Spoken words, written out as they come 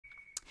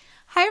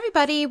Hi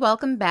everybody,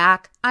 welcome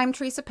back. I'm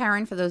Teresa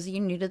Perrin for those of you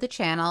new to the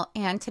channel,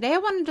 and today I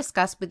want to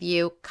discuss with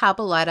you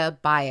CABA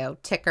Bio,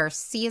 ticker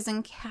C as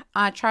in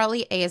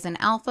Charlie, A as in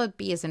Alpha,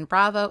 B as in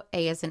Bravo,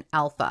 A as in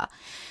Alpha.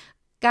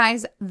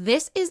 Guys,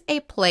 this is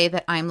a play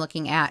that I'm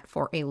looking at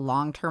for a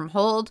long-term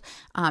hold.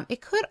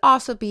 It could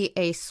also be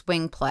a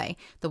swing play,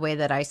 the way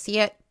that I see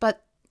it,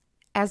 but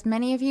as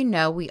many of you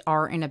know, we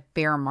are in a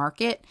bear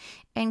market.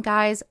 And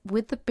guys,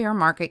 with the bear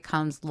market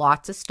comes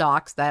lots of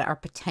stocks that are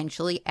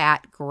potentially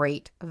at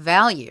great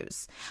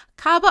values.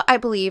 CABA, I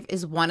believe,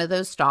 is one of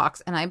those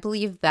stocks, and I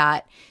believe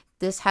that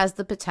this has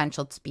the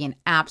potential to be an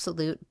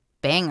absolute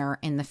banger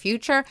in the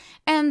future,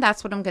 and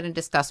that's what I'm going to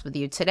discuss with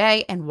you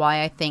today and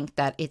why I think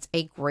that it's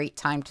a great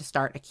time to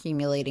start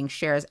accumulating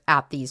shares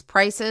at these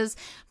prices,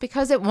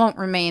 because it won't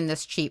remain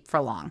this cheap for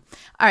long.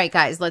 All right,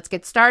 guys, let's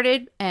get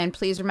started, and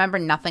please remember,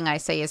 nothing I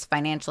say is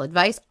financial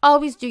advice.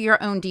 Always do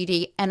your own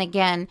DD, and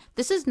again,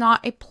 this is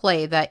not a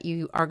play that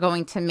you are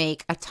going to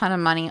make a ton of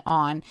money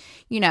on,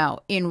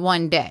 in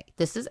one day.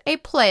 This is a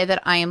play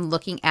that I am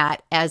looking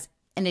at as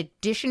an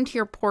addition to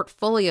your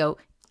portfolio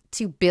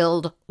to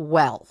build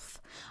wealth.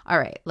 All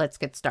right, let's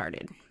get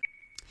started.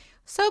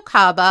 So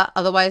CABA,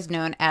 otherwise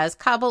known as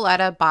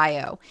CABA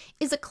Bio,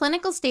 is a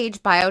clinical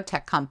stage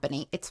biotech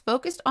company. It's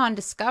focused on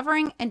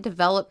discovering and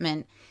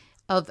development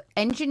of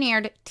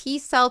engineered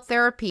T-cell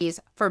therapies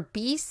for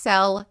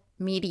B-cell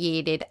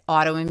mediated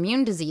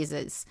autoimmune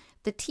diseases.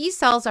 The T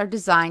cells are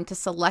designed to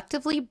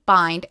selectively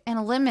bind and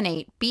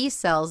eliminate B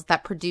cells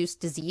that produce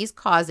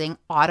disease-causing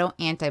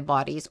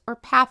autoantibodies or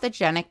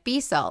pathogenic B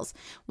cells,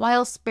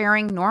 while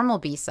sparing normal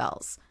B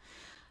cells.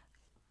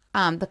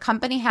 The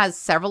company has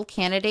several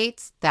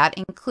candidates that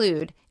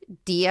include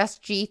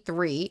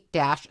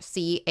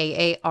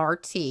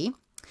DSG3-CAART,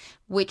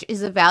 which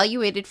is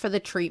evaluated for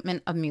the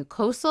treatment of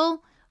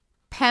mucosal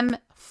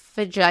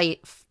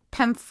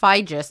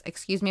pemphigus,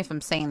 excuse me if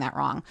I'm saying that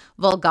wrong,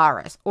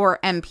 vulgaris, or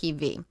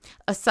MPV,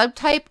 a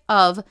subtype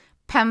of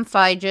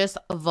pemphigus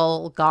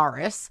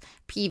vulgaris,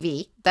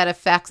 PV, that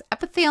affects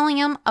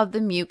epithelium of the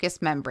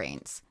mucous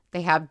membranes.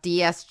 They have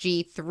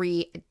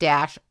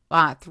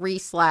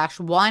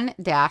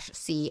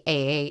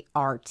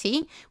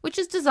DSG3-1-CAART, which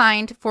is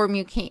designed for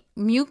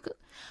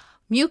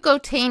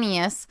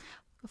mucocutaneous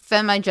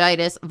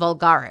pemphigus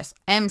vulgaris,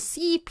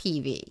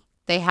 MCPV.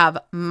 They have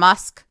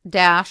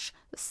MuSK-CAART,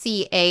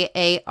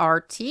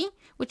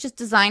 which is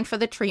designed for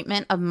the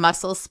treatment of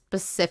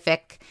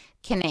muscle-specific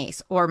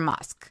kinase, or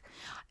MuSK,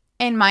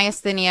 and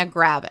myasthenia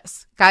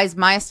gravis. Guys,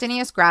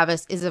 myasthenia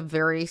gravis is a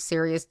very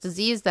serious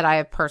disease that I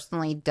have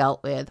personally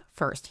dealt with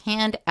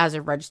firsthand as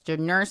a registered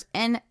nurse,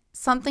 and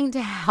something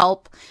to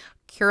help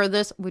cure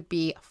this would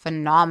be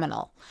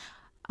phenomenal.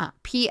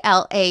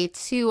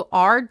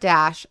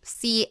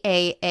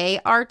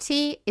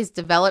 PLA2R-CAART is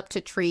developed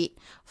to treat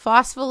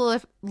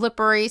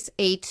phospholipase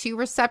A2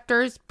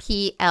 receptors,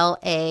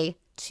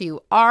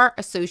 PLA2R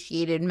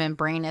associated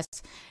membranous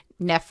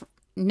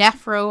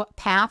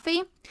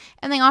nephropathy,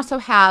 and they also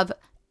have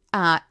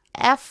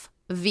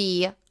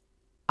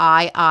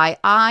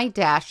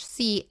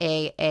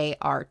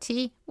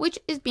FVIII-CAART, which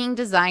is being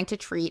designed to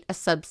treat a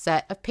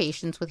subset of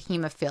patients with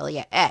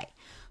hemophilia A.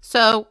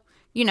 So,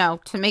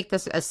 to make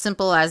this as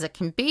simple as it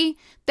can be,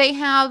 they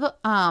have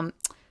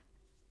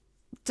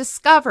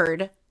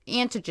discovered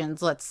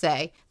antigens, let's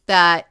say,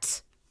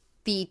 that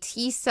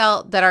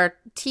are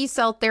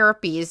T-cell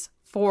therapies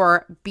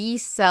for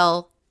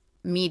B-cell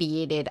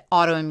mediated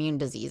autoimmune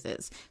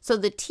diseases. So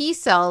the T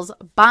cells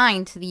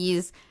bind to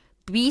these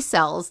B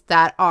cells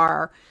that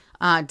are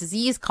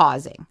disease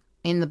causing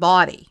in the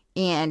body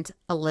and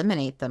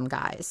eliminate them,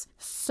 guys.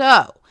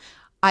 So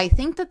I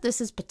think that this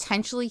is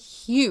potentially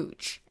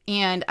huge.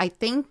 And I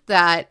think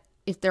that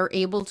if they're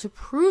able to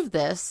prove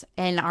this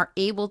and are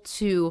able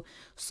to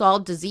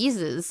solve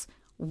diseases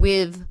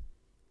with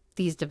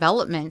these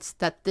developments,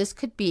 that this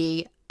could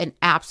be an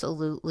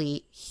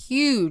absolutely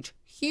huge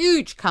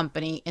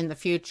company in the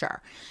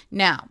future.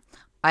 Now,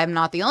 I'm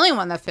not the only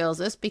one that feels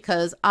this,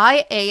 because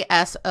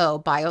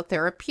IASO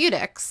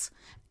Biotherapeutics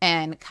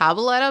and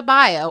CABA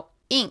Bio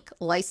Inc.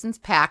 license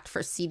packed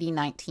for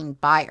CD19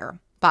 binder.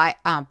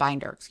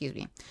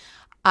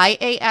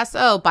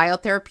 IASO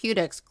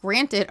Biotherapeutics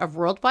granted a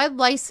worldwide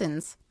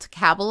license to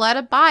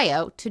CABA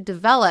Bio to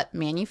develop,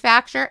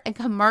 manufacture, and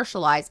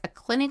commercialize a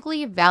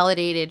clinically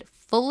validated,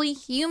 fully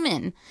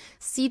human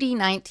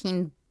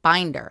CD19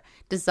 binder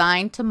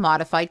designed to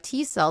modify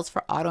T cells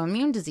for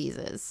autoimmune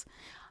diseases.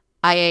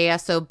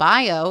 IASO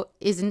Bio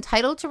is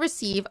entitled to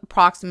receive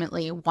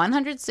approximately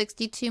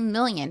 $162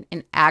 million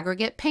in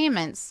aggregate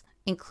payments,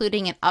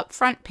 including an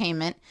upfront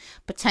payment,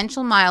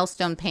 potential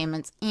milestone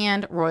payments,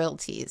 and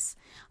royalties.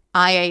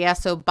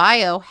 IASO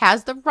Bio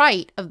has the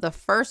right of the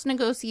first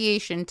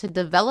negotiation to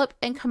develop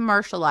and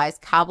commercialize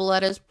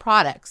CABA's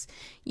products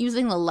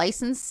using the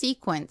license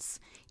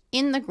sequence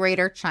in the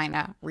Greater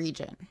China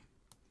region.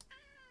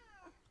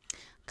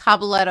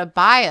 CABA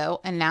Bio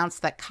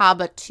announced that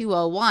CABA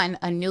 201,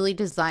 a newly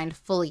designed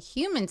fully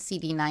human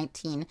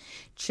CD19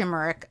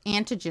 chimeric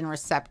antigen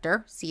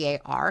receptor,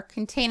 CAR,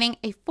 containing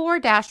a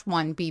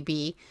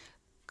 4-1BB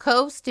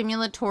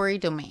co-stimulatory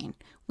domain.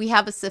 We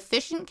have a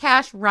sufficient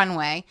cash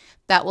runway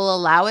that will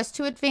allow us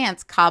to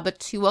advance CABA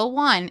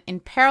 201 in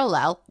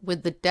parallel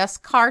with the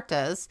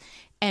Descartes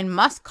and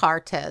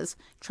Muscartes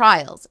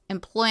trials,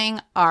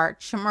 employing our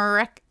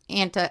chimeric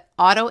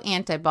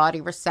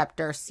autoantibody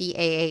receptor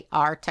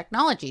CAAR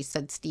technology,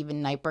 said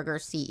Steven Neitberger,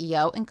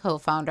 CEO and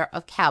co-founder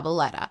of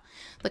CABA.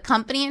 The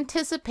company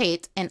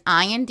anticipates an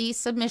IND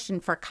submission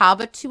for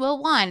CABA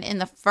 201 in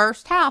the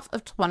first half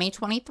of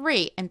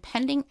 2023 and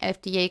pending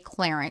FDA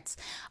clearance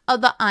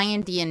of the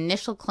IND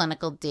initial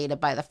clinical data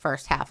by the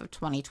first half of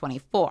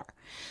 2024.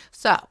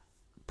 So,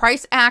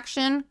 price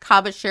action,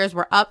 CABA shares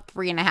were up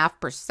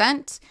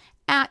 3.5%.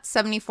 At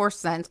 74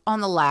 cents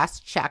on the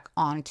last check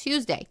on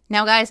Tuesday.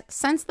 Now, guys,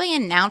 since they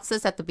announced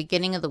this at the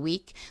beginning of the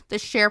week, the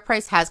share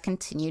price has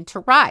continued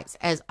to rise,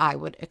 as I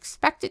would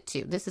expect it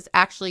to. This is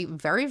actually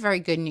very, very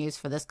good news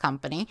for this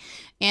company,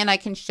 and I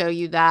can show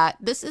you that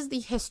this is the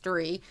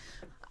history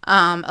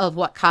of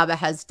what CABA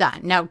has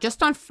done. Now,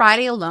 just on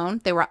Friday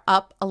alone, they were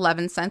up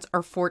 11 cents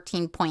or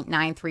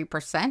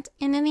 14.93%,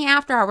 and in the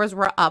after hours,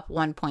 were up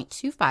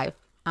 1.25%.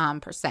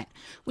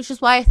 Which is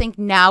why I think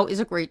now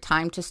is a great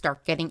time to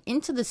start getting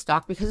into the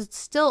stock, because it's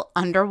still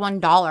under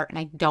 $1 and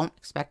I don't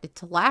expect it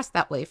to last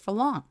that way for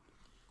long.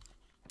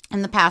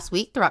 In the past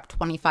week, they're up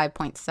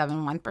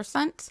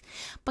 25.71%.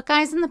 But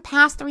guys, in the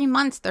past 3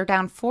 months, they're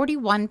down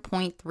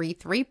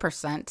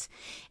 41.33%.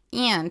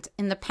 And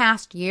in the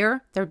past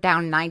year, they're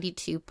down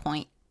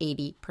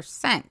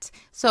 92.80%.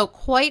 So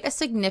quite a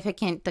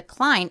significant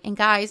decline. And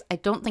guys, I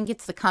don't think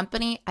it's the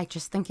company. I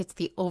just think it's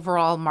the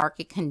overall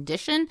market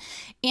condition.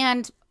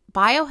 And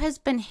bio has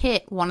been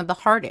hit one of the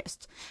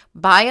hardest.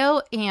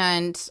 Bio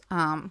and,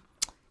 a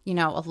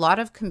lot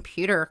of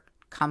computer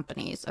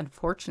companies,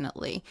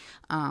 unfortunately,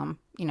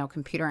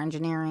 computer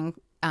engineering,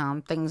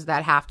 things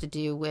that have to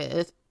do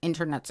with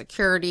internet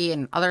security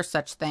and other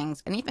such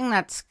things, anything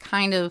that's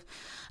kind of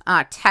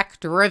tech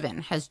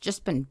driven has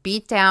just been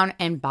beat down,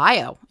 and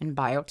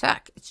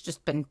biotech, it's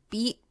just been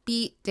beat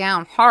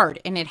down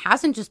hard. And it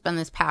hasn't just been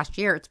this past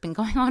year, it's been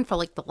going on for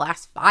like the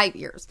last 5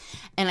 years.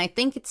 And I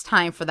think it's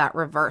time for that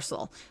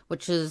reversal,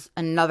 which is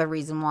another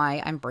reason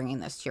why I'm bringing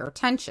this to your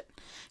attention.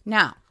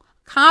 Now,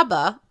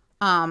 CABA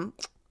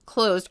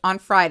closed on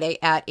Friday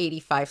at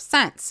 85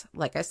 cents.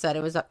 Like I said,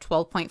 it was up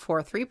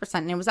 12.43%,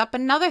 and it was up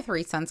another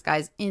 3 cents,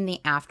 guys, in the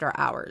after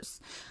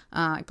hours.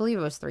 I believe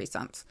it was 3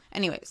 cents.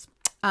 Anyways,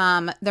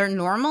 their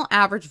normal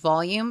average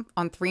volume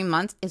on 3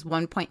 months is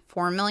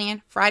 1.4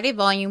 million. Friday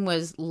volume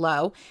was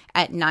low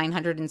at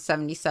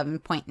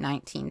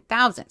 977.19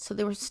 thousand. So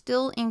they were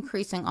still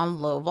increasing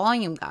on low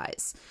volume,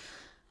 guys.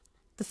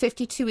 The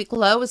 52-week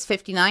low was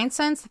 59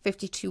 cents. The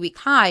 52-week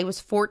high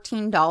was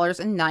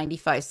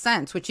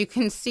 $14.95, which you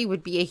can see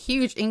would be a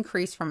huge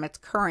increase from its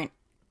current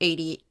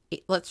 88,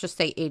 let's just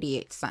say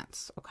 88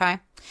 cents, okay?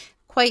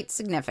 Quite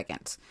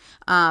significant.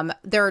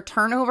 Their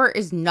turnover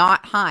is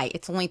not high.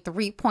 It's only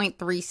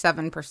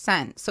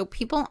 3.37%. So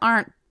people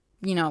aren't,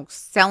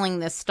 selling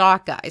this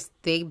stock, guys.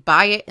 They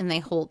buy it and they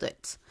hold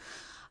it.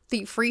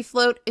 The free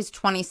float is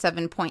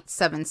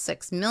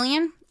 27.76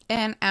 million.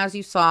 And as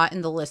you saw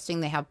in the listing,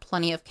 they have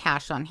plenty of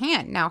cash on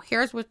hand. Now,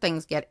 here's where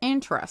things get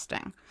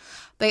interesting.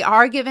 They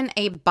are given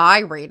a buy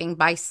rating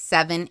by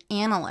 7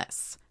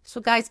 analysts.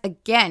 So guys,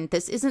 again,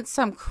 this isn't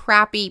some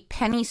crappy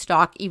penny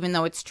stock, even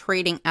though it's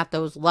trading at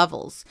those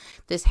levels.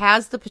 This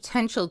has the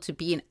potential to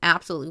be an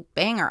absolute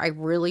banger. I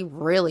really,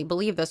 really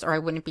believe this, or I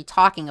wouldn't be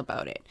talking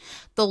about it.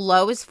 The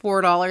low is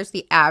 $4.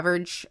 The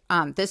average,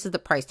 this is the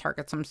price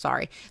targets, I'm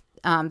sorry.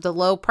 The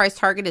low price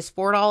target is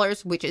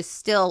 $4, which is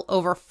still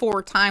over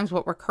 4 times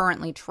what we're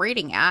currently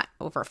trading at,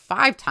 over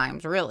 5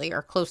 times really,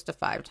 or close to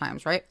 5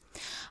 times, right?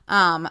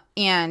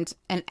 And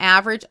an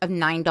average of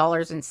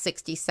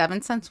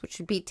 $9.67, which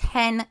would be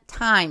 10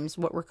 times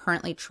what we're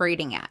currently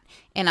trading at,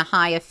 and a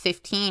high of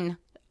 $15,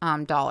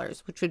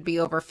 which would be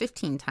over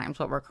 15 times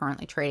what we're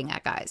currently trading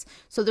at, guys.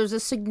 So there's a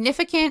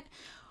significant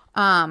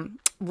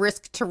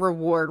risk to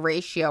reward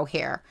ratio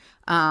here,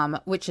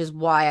 which is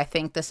why I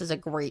think this is a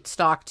great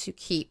stock to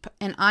keep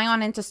an eye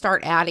on and to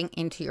start adding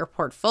into your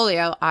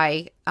portfolio.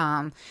 I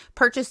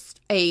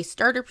purchased a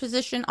starter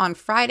position on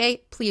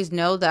Friday. Please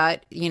know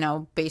that,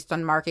 based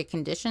on market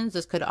conditions,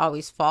 this could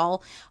always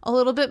fall a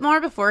little bit more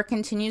before it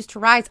continues to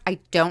rise. I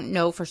don't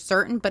know for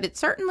certain, but it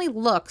certainly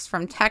looks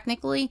from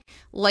technically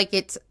like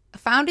it's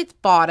found its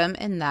bottom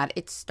and that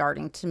it's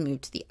starting to move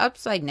to the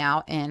upside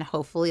now, and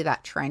hopefully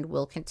that trend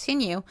will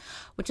continue,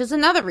 which is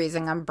another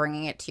reason I'm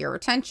bringing it to your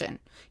attention.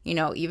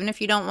 Even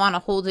if you don't want to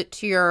hold it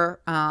to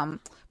your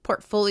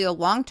portfolio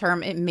long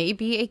term, it may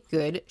be a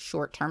good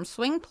short-term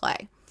swing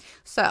play.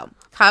 So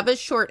CABA's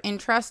short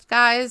interest,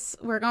 guys,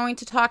 we're going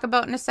to talk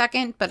about in a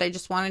second, but I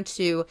just wanted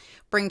to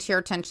bring to your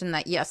attention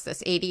that yes,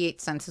 this 88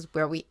 cents is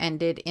where we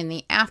ended in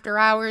the after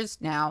hours.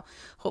 Now,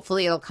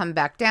 hopefully it'll come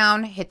back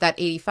down, hit that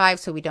 85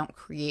 so we don't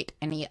create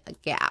any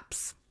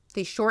gaps.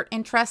 The short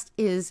interest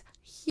is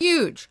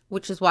huge,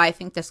 which is why I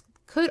think this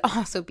could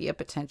also be a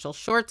potential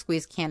short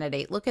squeeze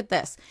candidate. Look at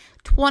this,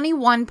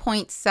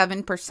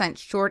 21.7%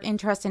 short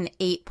interest and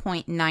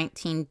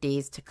 8.19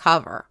 days to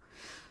cover.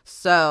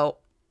 So,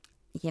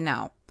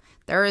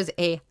 there is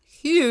a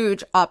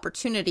huge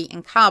opportunity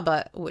in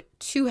CABA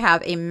to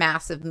have a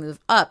massive move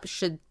up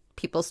should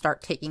people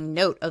start taking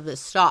note of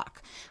this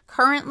stock.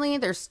 Currently,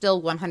 there's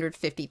still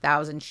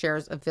 150,000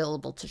 shares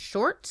available to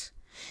short.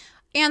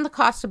 And the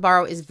cost to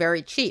borrow is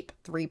very cheap,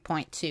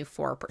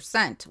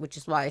 3.24%, which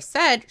is why I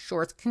said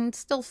shorts can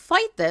still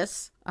fight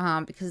this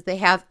because they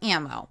have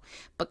ammo.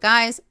 But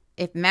guys,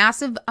 if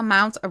massive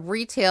amounts of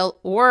retail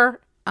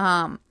or,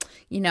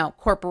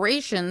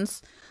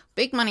 corporations,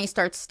 big money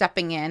starts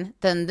stepping in,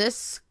 then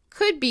this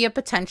could be a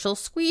potential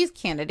squeeze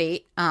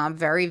candidate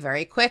very,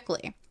 very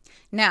quickly.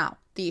 Now,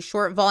 the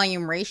short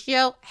volume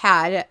ratio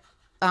had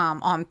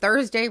on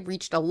Thursday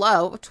reached a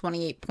low of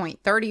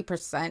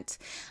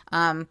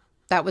 28.30%.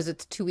 That was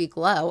its 2-week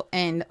low.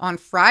 And on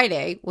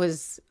Friday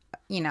was,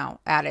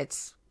 at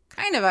its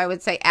kind of, I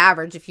would say,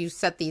 average, if you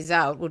set these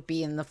out, would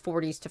be in the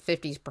 40s to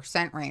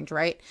 50% range,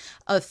 right?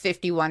 Of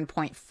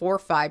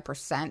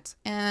 51.45%.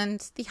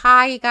 And the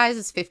high, guys,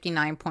 is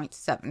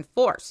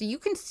 59.74. So you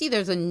can see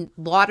there's a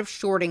lot of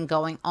shorting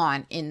going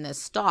on in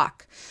this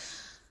stock.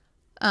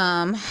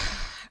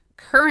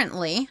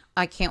 Currently,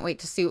 I can't wait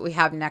to see what we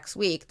have next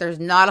week. There's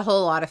not a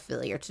whole lot of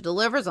failure to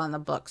delivers on the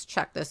books.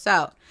 Check this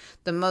out.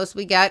 The most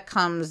we get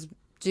comes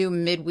due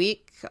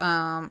midweek.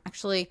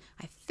 Actually,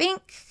 I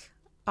think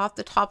off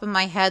the top of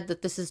my head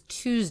that this is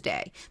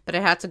Tuesday, but I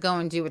had to go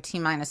and do a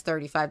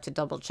T-35 to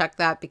double check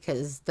that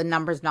because the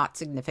number's not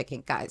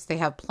significant, guys. They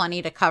have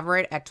plenty to cover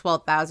it at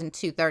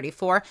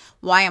 12,234.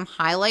 Why I'm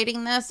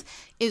highlighting this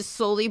is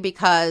solely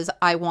because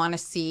I want to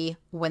see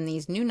when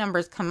these new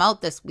numbers come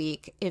out this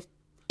week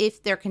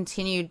if they're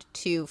continued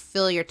to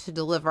failure to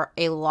deliver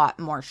a lot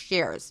more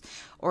shares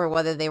or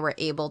whether they were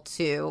able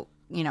to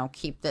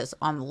keep this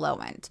on the low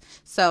end.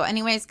 So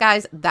anyways,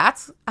 guys,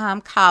 that's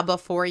CABA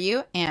for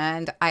you.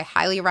 And I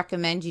highly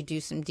recommend you do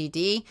some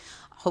DD.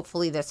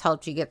 Hopefully this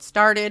helped you get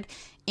started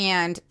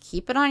and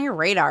keep it on your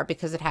radar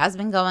because it has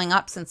been going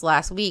up since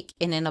last week.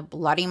 And in a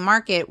bloody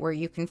market where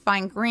you can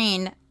find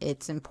green,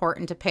 it's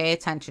important to pay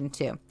attention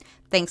to.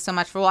 Thanks so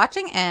much for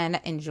watching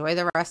and enjoy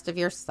the rest of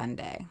your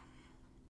Sunday.